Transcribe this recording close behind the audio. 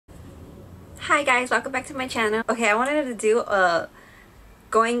Hi guys, welcome back to my channel. Okay, I wanted to do a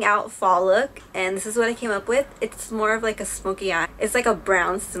going out fall look, and this is what I came up with. It's more of like a smoky eye. It's like a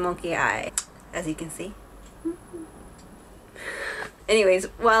brown smoky eye, as you can see. Anyways,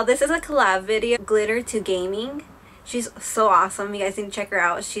 well, this is a collab video. GlitterToGaming. She's so awesome. You guys need to check her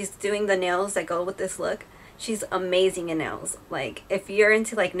out. She's doing the nails that go with this look. She's amazing in nails. Like, if you're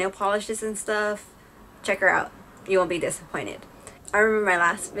into like nail polishes and stuff, check her out. You won't be disappointed. I remember my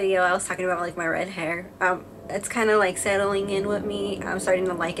last video I was talking about like my red hair. It's kind of like settling in with me. I'm starting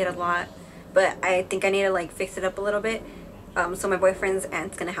to like it a lot, but I think I need to like fix it up a little bit. So my boyfriend's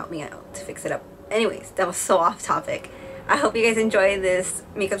aunt's gonna help me out to fix it up. Anyways, that was so off topic. I hope you guys enjoy this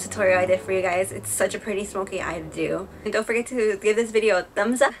makeup tutorial I did for you guys. It's such a pretty smoky eye to do. And don't forget to give this video a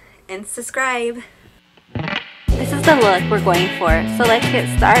thumbs up and subscribe. This is the look we're going for, so let's get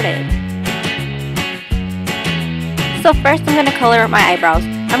started. So first I'm going to color up my eyebrows.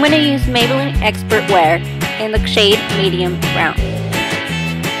 I'm going to use Maybelline Expert Wear in the shade Medium Brown.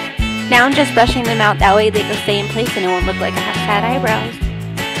 Now I'm just brushing them out, that way they can stay in place and it won't look like I have fat eyebrows.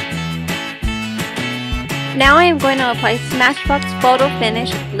 Now I am going to apply Smashbox Photo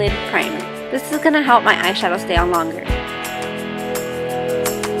Finish Lid Primer. This is going to help my eyeshadow stay on longer.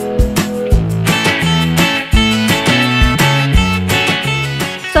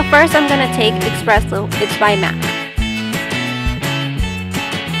 So first I'm going to take Espresso, it's by MAC.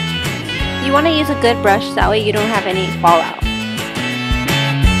 You want to use a good brush, that way you don't have any fallout.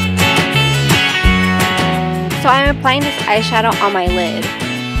 So I am applying this eyeshadow on my lid.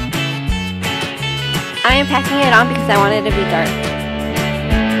 I am packing it on because I want it to be dark.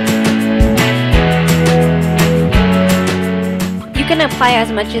 You can apply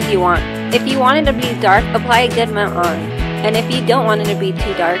as much as you want. If you want it to be dark, apply a good amount on. And if you don't want it to be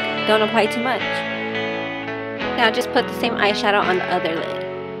too dark, don't apply too much. Now just put the same eyeshadow on the other lid.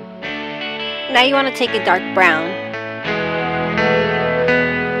 Now you want to take a dark brown.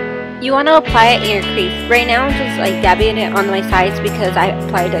 You want to apply it in your crease. Right now I'm just like dabbing it on my sides because I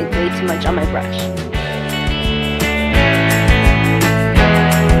applied like way too much on my brush.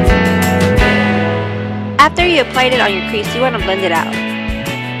 After you applied it on your crease, you want to blend it out.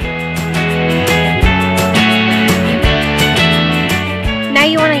 Now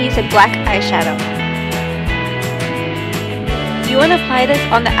you want to use a black eyeshadow. You want to apply this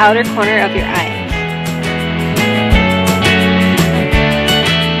on the outer corner of your eyes.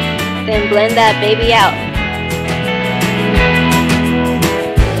 Then blend that baby out.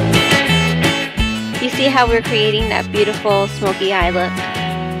 You see how we're creating that beautiful smoky eye look?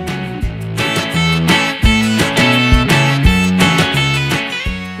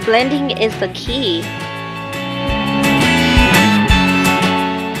 Blending is the key.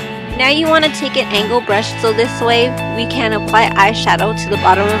 Now you want to take an angle brush so this way we can apply eyeshadow to the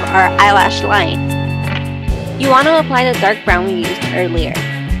bottom of our eyelash line. You want to apply the dark brown we used earlier.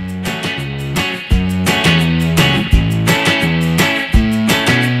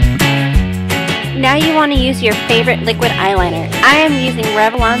 Now you want to use your favorite liquid eyeliner. I am using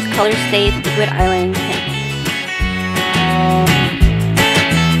Revlon's Color Stay Liquid Eyeliner Pen.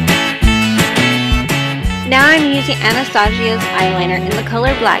 Now I'm using Anastasia's eyeliner in the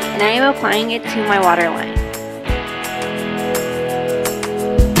color black, and I am applying it to my waterline.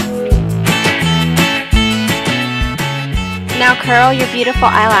 Now curl your beautiful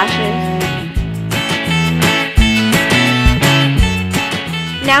eyelashes.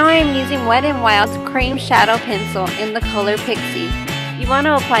 Now I am using Wet n Wild's Cream Shadow Pencil in the color Pixie. You want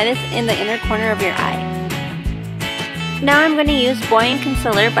to apply this in the inner corner of your eye. Now I'm going to use Buoyant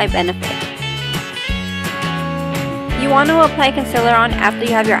Concealer by Benefit. You want to apply concealer on after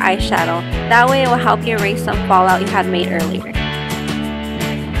you have your eyeshadow. That way it will help you erase some fallout you had made earlier.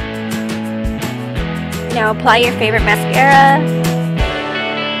 Now apply your favorite mascara.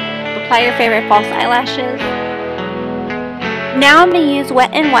 Apply your favorite false eyelashes. Now I'm going to use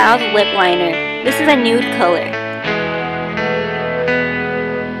Wet n Wild's lip liner. This is a nude color.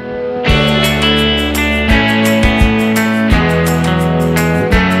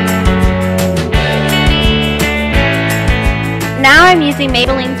 Now I'm using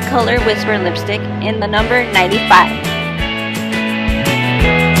Maybelline's Color Whisper Lipstick in the number 95.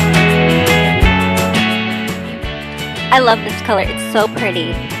 I love this color, it's so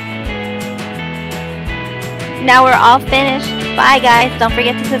pretty. Now we're all finished. Bye guys, don't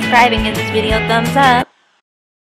forget to subscribe and give this video a thumbs up.